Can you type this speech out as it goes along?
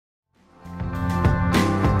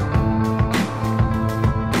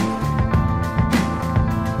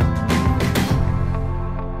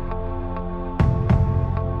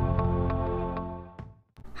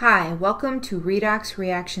Hi, welcome to Redox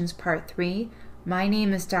Reactions Part 3. My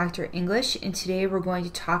name is Dr. English, and today we're going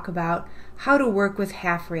to talk about how to work with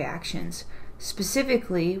half reactions.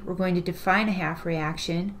 Specifically, we're going to define a half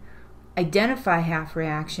reaction, identify half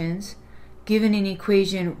reactions, given an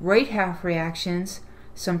equation, write half reactions,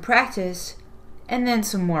 some practice, and then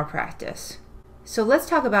some more practice. So let's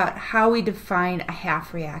talk about how we define a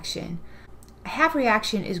half reaction. A half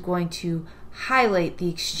reaction is going to highlight the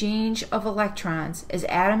exchange of electrons as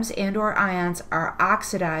atoms and or ions are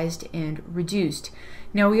oxidized and reduced.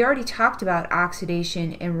 Now, we already talked about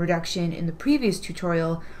oxidation and reduction in the previous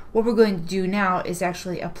tutorial. What we're going to do now is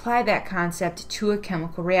actually apply that concept to a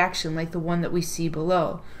chemical reaction like the one that we see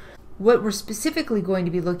below. What we're specifically going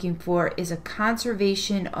to be looking for is a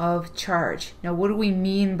conservation of charge. Now, what do we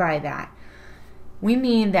mean by that? We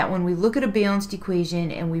mean that when we look at a balanced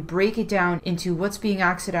equation and we break it down into what's being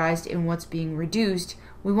oxidized and what's being reduced,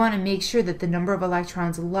 we want to make sure that the number of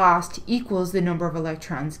electrons lost equals the number of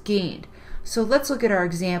electrons gained. So let's look at our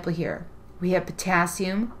example here. We have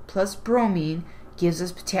potassium plus bromine gives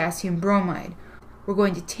us potassium bromide. We're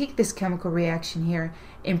going to take this chemical reaction here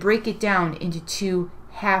and break it down into two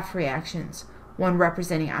half reactions, one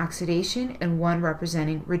representing oxidation and one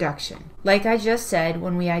representing reduction. Like I just said,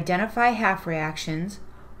 when we identify half reactions,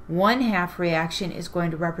 one half reaction is going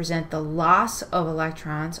to represent the loss of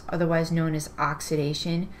electrons, otherwise known as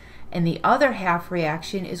oxidation, and the other half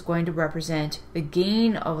reaction is going to represent the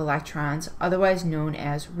gain of electrons, otherwise known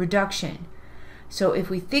as reduction. So if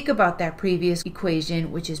we think about that previous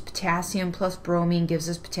equation, which is potassium plus bromine gives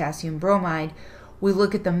us potassium bromide, we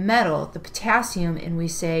look at the metal, the potassium, and we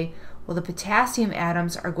say, well, the potassium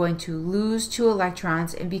atoms are going to lose 2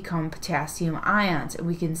 electrons and become potassium ions. And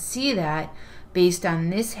we can see that based on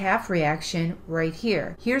this half reaction right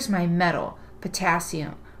here. Here's my metal,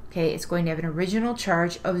 potassium. Okay, it's going to have an original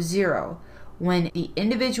charge of 0. When the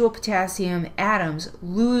individual potassium atoms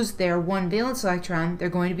lose their 1 valence electron, they're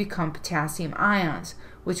going to become potassium ions,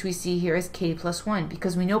 which we see here as K plus 1,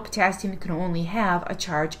 because we know potassium can only have a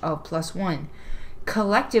charge of plus 1.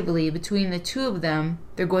 Collectively, between the two of them,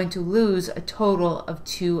 they're going to lose a total of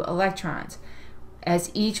 2 electrons,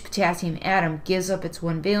 as each potassium atom gives up its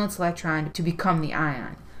 1 valence electron to become the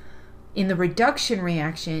ion. In the reduction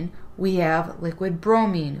reaction, we have liquid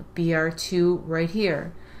bromine, Br2, right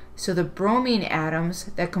here. So the bromine atoms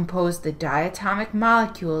that compose the diatomic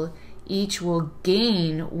molecule each will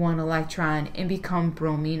gain 1 electron and become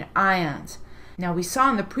bromine ions. Now, we saw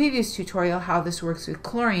in the previous tutorial how this works with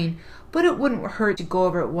chlorine, but it wouldn't hurt to go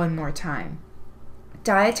over it one more time.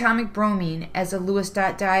 Diatomic bromine as a Lewis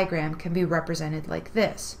dot diagram can be represented like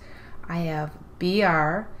this. I have Br,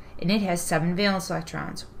 and it has 7 valence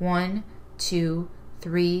electrons. 1, 2,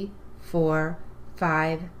 3, 4,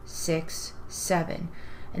 5, 6, 7.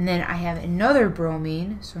 And then I have another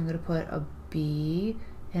bromine, so I'm going to put a B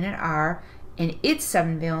and an R, and it's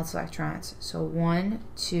 7 valence electrons. So 1,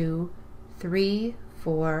 2, 3,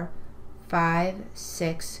 4, 5,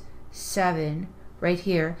 6, 7 right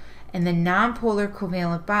here, and the nonpolar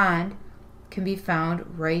covalent bond can be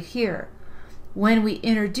found right here. When we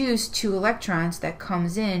introduce 2 electrons that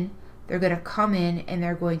comes in, they're going to come in and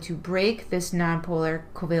they're going to break this nonpolar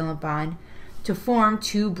covalent bond to form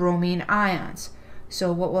 2 bromine ions.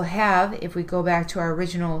 So what we'll have, if we go back to our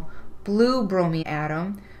original blue bromine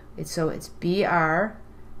atom, it's Br,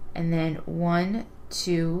 and then 1,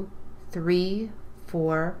 2, 3,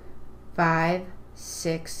 4, 5,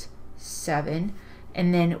 6, 7,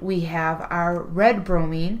 and then we have our red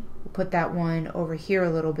bromine. We'll put that one over here a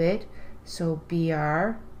little bit. So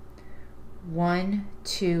Br, 1,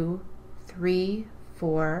 2, 3,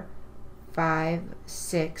 4, 5,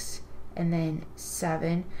 6, and then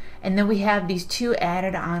 7. And then we have these 2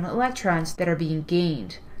 added on electrons that are being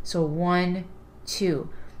gained. So 1, 2.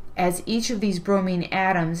 As each of these bromine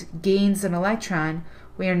atoms gains an electron,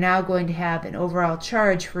 we are now going to have an overall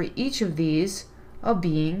charge for each of these of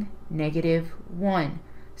being -1.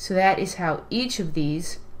 So that is how each of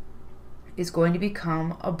these is going to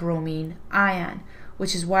become a bromine ion,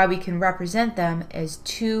 which is why we can represent them as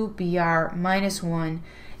 2Br minus 1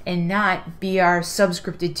 and not Br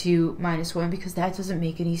subscripted to minus 1, because that doesn't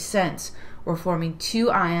make any sense. We're forming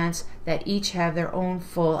 2 ions that each have their own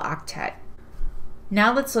full octet.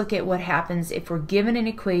 Now let's look at what happens if we're given an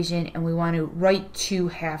equation and we want to write 2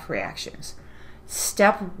 half reactions.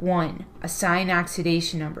 Step 1, assign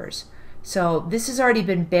oxidation numbers. So this has already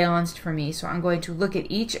been balanced for me, so I'm going to look at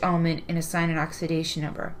each element and assign an oxidation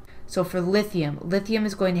number. So for lithium, lithium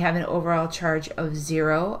is going to have an overall charge of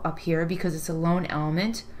 0 up here because it's a lone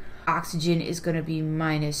element. Oxygen is going to be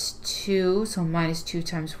 -2, so -2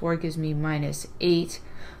 times 4 gives me -8.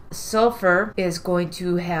 Sulfur is going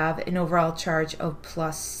to have an overall charge of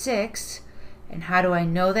 +6. And how do I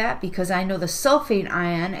know that? Because I know the sulfate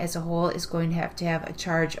ion as a whole is going to have a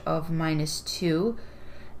charge of -2.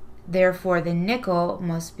 Therefore, the nickel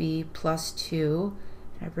must be +2.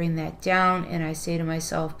 I bring that down and I say to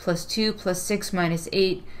myself, +2 + 6 -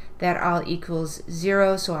 8, that all equals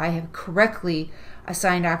 0. So I have correctly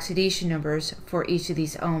assigned oxidation numbers for each of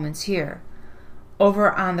these elements here.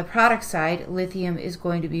 Over on the product side, lithium is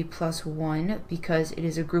going to be +1 because it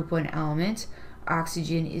is a group 1 element.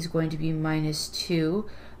 Oxygen is going to be -2.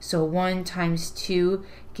 So 1 times 2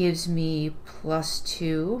 gives me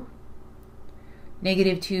 +2.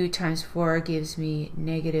 -2 times 4 gives me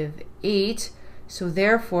 -8. So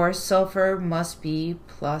therefore, sulfur must be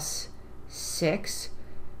 +6.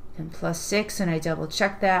 And +6, and I double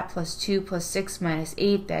check that, +2 + 6 -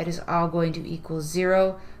 8, that is all going to equal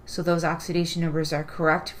 0. So those oxidation numbers are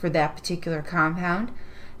correct for that particular compound.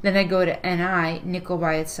 Then I go to Ni, nickel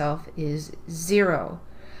by itself is 0.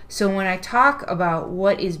 So when I talk about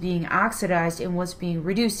what is being oxidized and what's being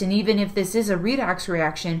reduced, and even if this is a redox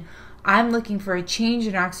reaction, I'm looking for a change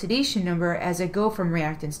in oxidation number as I go from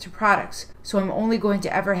reactants to products. So I'm only going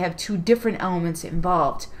to ever have two different elements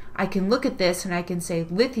involved. I can look at this and I can say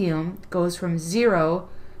lithium goes from 0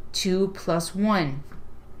 to +1.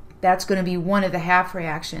 That's going to be one of the half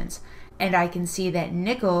reactions. And I can see that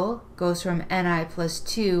nickel goes from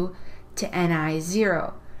Ni+2 to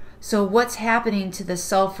Ni0. So what's happening to the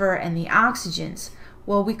sulfur and the oxygens?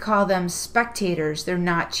 Well, we call them spectators. They're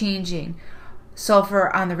not changing.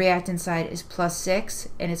 Sulfur on the reactant side is +6,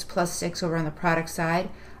 and it's +6 over on the product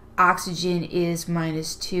side. Oxygen is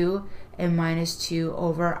 -2, and -2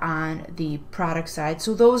 over on the product side.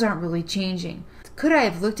 So those aren't really changing. Could I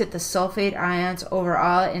have looked at the sulfate ions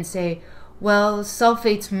overall and say, well,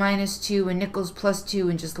 sulfate's -2 and nickel's +2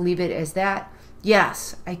 and just leave it as that?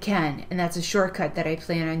 Yes, I can, and that's a shortcut that I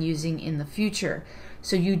plan on using in the future.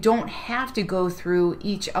 So you don't have to go through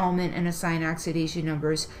each element and assign oxidation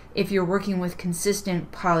numbers if you're working with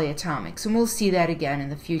consistent polyatomics, and we'll see that again in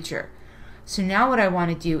the future. So now what I want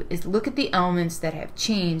to do is look at the elements that have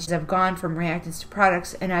changed as I've gone from reactants to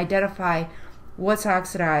products and identify what's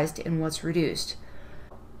oxidized and what's reduced.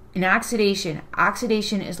 In oxidation,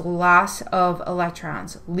 oxidation is loss of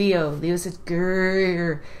electrons. Leo says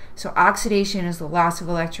grrr. So oxidation is the loss of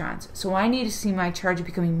electrons. So I need to see my charge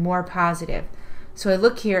becoming more positive. So I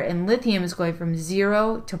look here and lithium is going from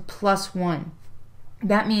 0 to +1.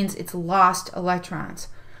 That means it's lost electrons.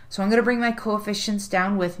 So I'm going to bring my coefficients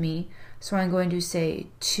down with me. So I'm going to say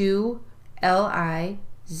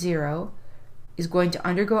 2Li0 is going to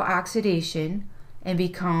undergo oxidation and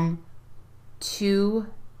become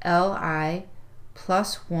 2Li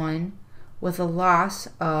 +1 with a loss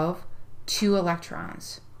of 2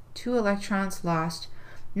 electrons. 2 electrons lost.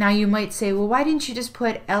 Now you might say, well, why didn't you just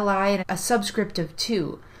put Li in a subscript of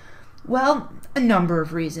 2? Well, a number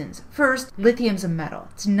of reasons. First, lithium's a metal.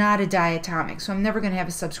 It's not a diatomic, so I'm never going to have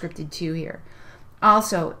a subscripted 2 here.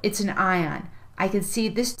 Also, it's an ion. I can see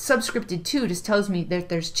this subscripted 2 just tells me that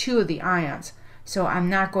there's 2 of the ions, so I'm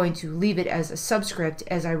not going to leave it as a subscript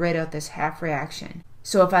as I write out this half reaction.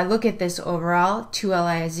 So if I look at this overall,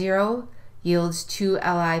 2Li0 yields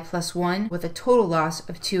 2Li +1 with a total loss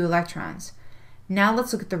of 2 electrons. Now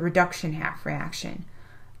let's look at the reduction half reaction.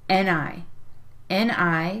 Ni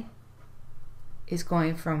is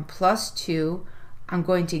going from +2. I'm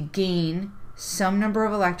going to gain some number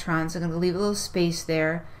of electrons. I'm going to leave a little space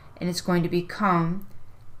there, and it's going to become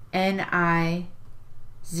Ni0.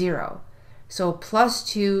 So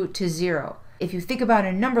 +2 to 0. If you think about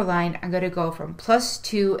a number line, I'm going to go from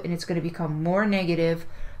 +2 and it's going to become more negative.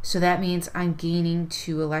 So that means I'm gaining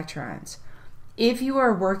 2 electrons. If you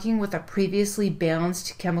are working with a previously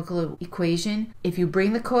balanced chemical equation, if you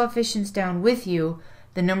bring the coefficients down with you,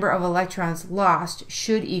 the number of electrons lost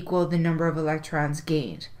should equal the number of electrons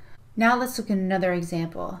gained. Now let's look at another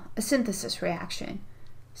example, a synthesis reaction.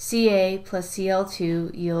 Ca plus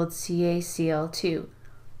Cl2 yields CaCl2.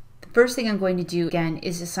 The first thing I'm going to do again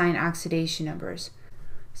is assign oxidation numbers.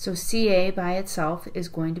 So Ca by itself is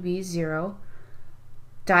going to be 0.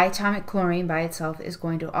 Diatomic chlorine by itself is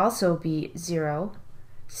going to also be 0.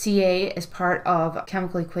 Ca as part of a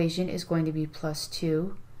chemical equation is going to be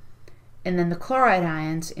 +2. And then the chloride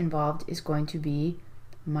ions involved is going to be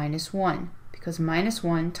 -1. Because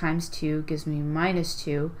 -1 times 2 gives me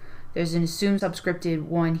 -2. There's an assumed subscripted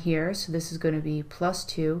 1 here, so this is going to be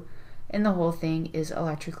 +2. And the whole thing is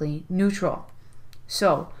electrically neutral.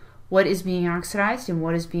 So what is being oxidized and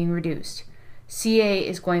what is being reduced? Ca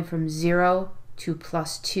is going from 0 to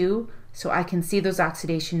 +2, so I can see those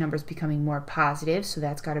oxidation numbers becoming more positive, so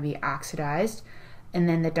that's got to be oxidized. And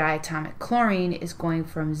then the diatomic chlorine is going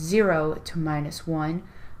from 0 to -1.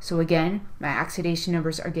 So again, my oxidation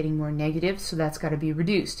numbers are getting more negative, so that's got to be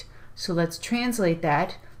reduced. So let's translate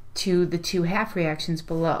that to the two half reactions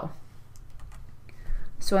below.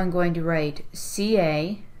 So I'm going to write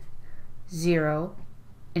Ca, 0,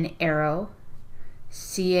 an arrow,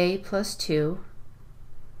 Ca plus 2.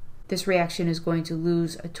 This reaction is going to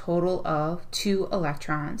lose a total of 2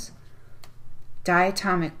 electrons.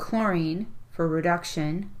 Diatomic chlorine for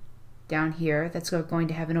reduction down here, that's going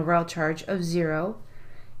to have an overall charge of 0.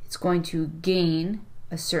 It's going to gain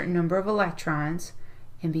a certain number of electrons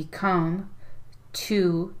and become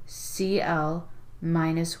 2Cl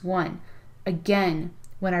minus 1. Again,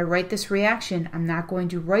 when I write this reaction, I'm not going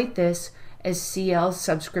to write this as Cl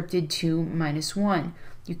subscripted to minus 1.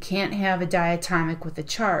 You can't have a diatomic with a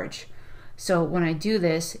charge. So when I do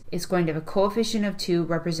this, it's going to have a coefficient of 2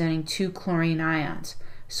 representing 2 chlorine ions.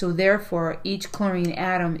 So therefore, each chlorine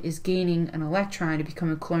atom is gaining an electron to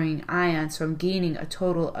become a chlorine ion, so I'm gaining a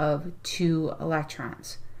total of 2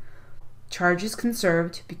 electrons. Charge is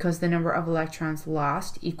conserved because the number of electrons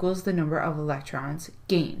lost equals the number of electrons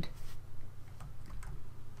gained.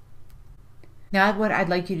 Now what I'd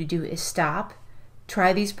like you to do is stop,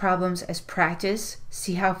 try these problems as practice,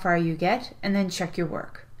 see how far you get, and then check your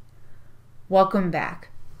work. Welcome back.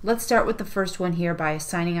 Let's start with the first one here by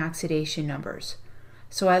assigning oxidation numbers.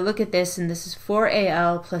 So I look at this, and this is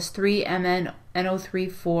 4Al plus 3Mn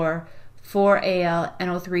NO3 4Al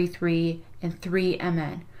NO3 3, and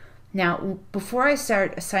 3Mn. Now, before I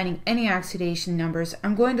start assigning any oxidation numbers,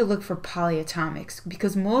 I'm going to look for polyatomics,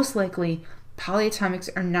 because most likely polyatomics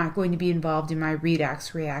are not going to be involved in my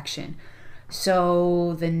redox reaction.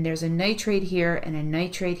 So then there's a nitrate here and a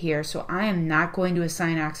nitrate here, so I am not going to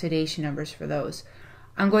assign oxidation numbers for those.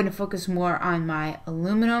 I'm going to focus more on my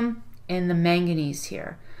aluminum and the manganese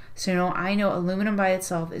here. So I know aluminum by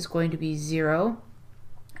itself is going to be 0.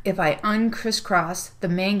 If I uncrisscross the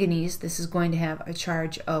manganese, this is going to have a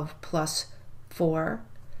charge of plus 4.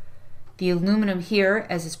 The aluminum here,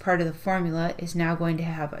 as is part of the formula, is now going to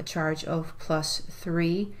have a charge of plus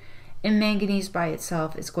 3. And manganese by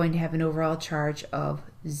itself is going to have an overall charge of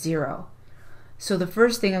 0. So the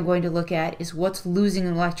first thing I'm going to look at is what's losing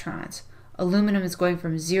electrons. Aluminum is going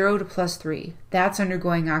from 0 to plus 3. That's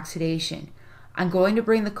undergoing oxidation. I'm going to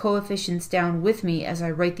bring the coefficients down with me as I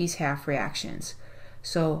write these half reactions.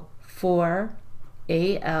 So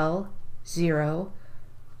 4Al 0,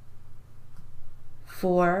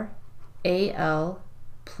 4Al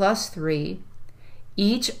plus 3.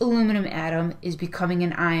 Each aluminum atom is becoming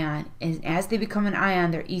an ion, and as they become an ion,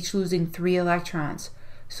 they're each losing 3 electrons.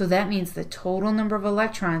 So that means the total number of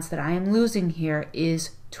electrons that I am losing here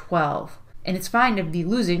is 12. And it's fine to be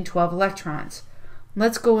losing 12 electrons.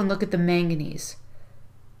 Let's go and look at the manganese.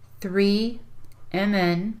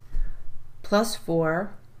 3Mn plus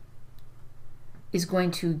 4 is going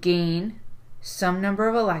to gain some number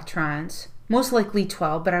of electrons, most likely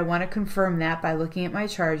 12, but I want to confirm that by looking at my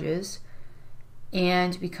charges,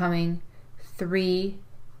 and becoming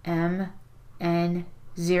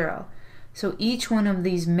 3Mn0. So each one of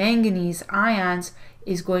these manganese ions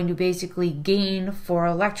is going to basically gain 4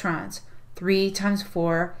 electrons. 3 times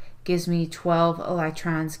 4 gives me 12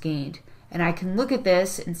 electrons gained. And I can look at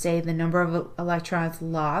this and say the number of electrons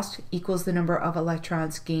lost equals the number of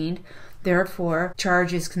electrons gained. Therefore,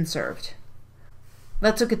 charge is conserved.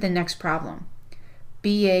 Let's look at the next problem.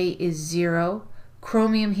 Ba is 0.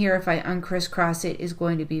 Chromium here, if I uncrisscross it, is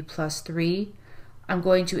going to be plus 3. I'm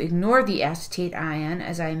going to ignore the acetate ion,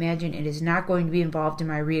 as I imagine it is not going to be involved in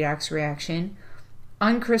my redox reaction.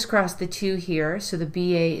 Uncrisscross the 2 here, so the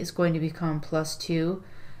Ba is going to become plus 2,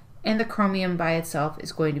 and the chromium by itself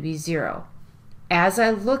is going to be 0. As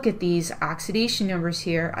I look at these oxidation numbers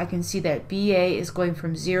here, I can see that Ba is going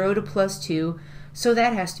from 0 to plus 2, so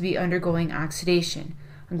that has to be undergoing oxidation.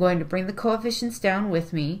 I'm going to bring the coefficients down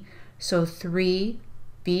with me, so 3Ba0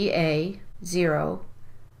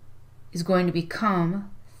 is going to become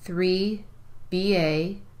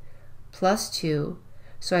 3Ba plus 2.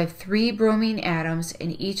 So I have 3 bromine atoms,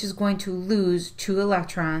 and each is going to lose 2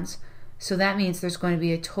 electrons. So that means there's going to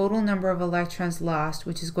be a total number of electrons lost,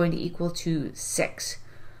 which is going to equal to 6.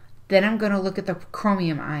 Then I'm going to look at the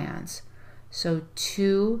chromium ions. So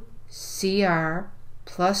 2Cr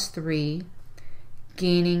plus 3,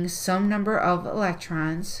 gaining some number of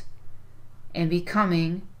electrons, and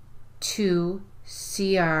becoming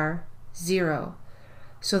 2Cr0.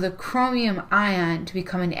 So the chromium ion, to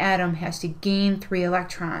become an atom, has to gain 3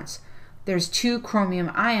 electrons. There's 2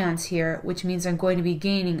 chromium ions here, which means I'm going to be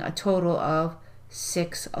gaining a total of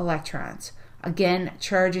 6 electrons. Again,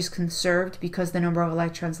 charge is conserved because the number of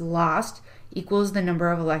electrons lost equals the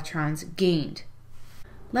number of electrons gained.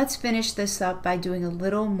 Let's finish this up by doing a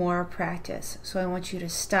little more practice. So I want you to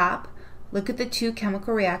stop, look at the two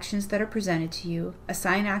chemical reactions that are presented to you,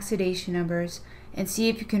 assign oxidation numbers, and see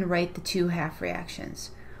if you can write the two half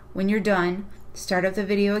reactions. When you're done, start up the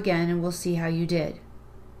video again and we'll see how you did.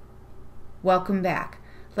 Welcome back.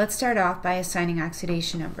 Let's start off by assigning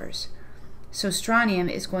oxidation numbers. So strontium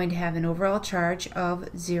is going to have an overall charge of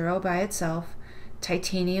 0 by itself.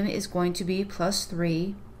 Titanium is going to be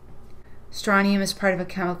 +3. Strontium as part of a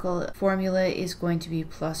chemical formula is going to be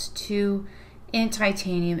 +2. And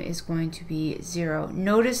titanium is going to be 0.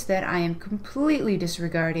 Notice that I am completely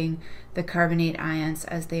disregarding the carbonate ions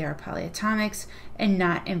as they are polyatomics and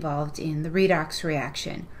not involved in the redox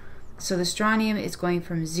reaction. So the strontium is going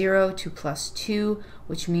from 0 to +2,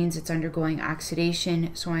 which means it's undergoing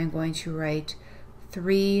oxidation. So I'm going to write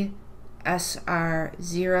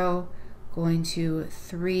 3Sr0 going to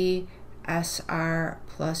 3Sr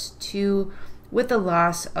 +2 with a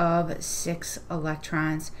loss of 6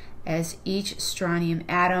 electrons, as each strontium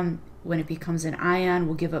atom, when it becomes an ion,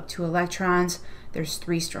 will give up 2 electrons. There's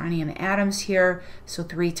 3 strontium atoms here, so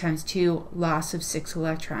 3 times 2, loss of 6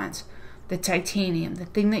 electrons. The titanium, the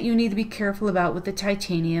thing that you need to be careful about with the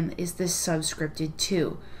titanium is this subscripted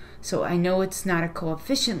 2. So I know it's not a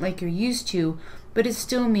coefficient like you're used to, but it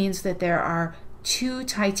still means that there are 2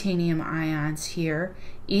 titanium ions here,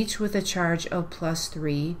 each with a charge of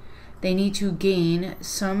 +3. They need to gain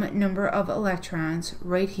some number of electrons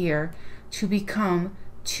right here to become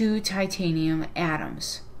 2 titanium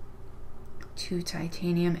atoms. 2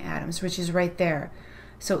 titanium atoms, which is right there.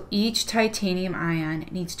 So each titanium ion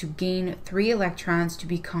needs to gain 3 electrons to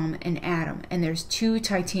become an atom. And there's 2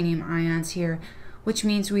 titanium ions here, which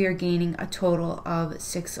means we are gaining a total of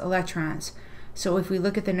 6 electrons. So if we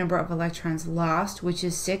look at the number of electrons lost, which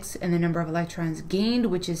is 6, and the number of electrons gained,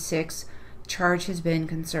 which is 6, charge has been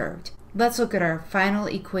conserved. Let's look at our final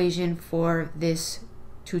equation for this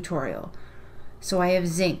tutorial. So I have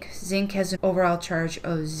zinc. Zinc has an overall charge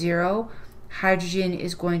of 0. Hydrogen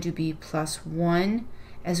is going to be +1.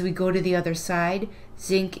 As we go to the other side,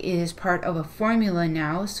 zinc is part of a formula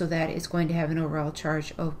now, so that is going to have an overall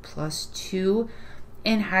charge of +2.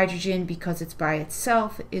 And hydrogen, because it's by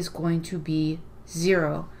itself, is going to be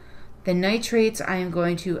 0. The nitrates I am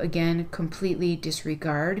going to, again, completely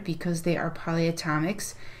disregard because they are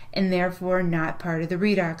polyatomics and therefore not part of the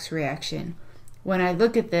redox reaction. When I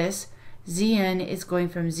look at this, Zn is going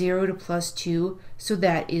from 0 to +2, so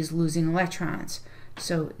that is losing electrons.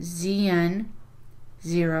 So Zn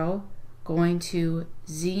 0 going to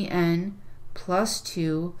Zn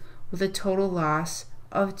 +2 with a total loss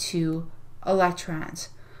of 2 electrons.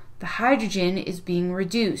 The hydrogen is being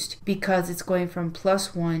reduced because it's going from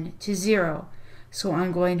 +1 to 0. So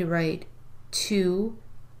I'm going to write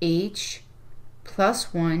 2H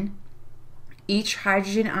 +1. Each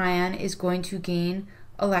hydrogen ion is going to gain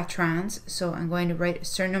electrons. So I'm going to write a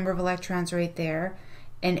certain number of electrons right there,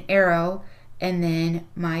 an arrow, and then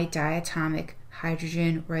my diatomic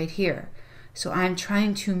hydrogen right here. So I'm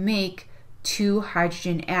trying to make 2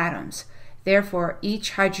 hydrogen atoms. Therefore,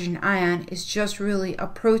 each hydrogen ion is just really a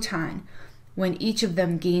proton. When each of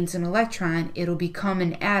them gains an electron, it'll become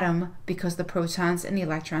an atom because the protons and the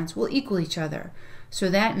electrons will equal each other. So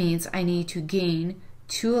that means I need to gain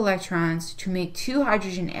 2 electrons to make 2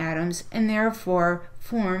 hydrogen atoms and therefore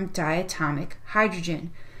form diatomic hydrogen.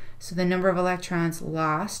 So the number of electrons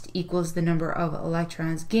lost equals the number of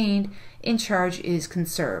electrons gained, and charge is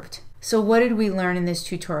conserved. So what did we learn in this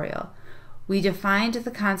tutorial? We defined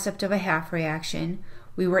the concept of a half reaction.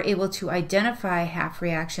 We were able to identify half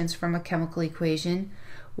reactions from a chemical equation.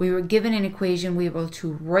 We were given an equation, we were able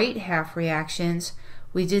to write half reactions.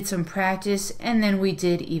 We did some practice, and then we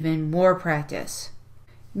did even more practice.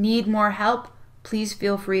 Need more help? Please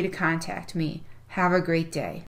feel free to contact me. Have a great day.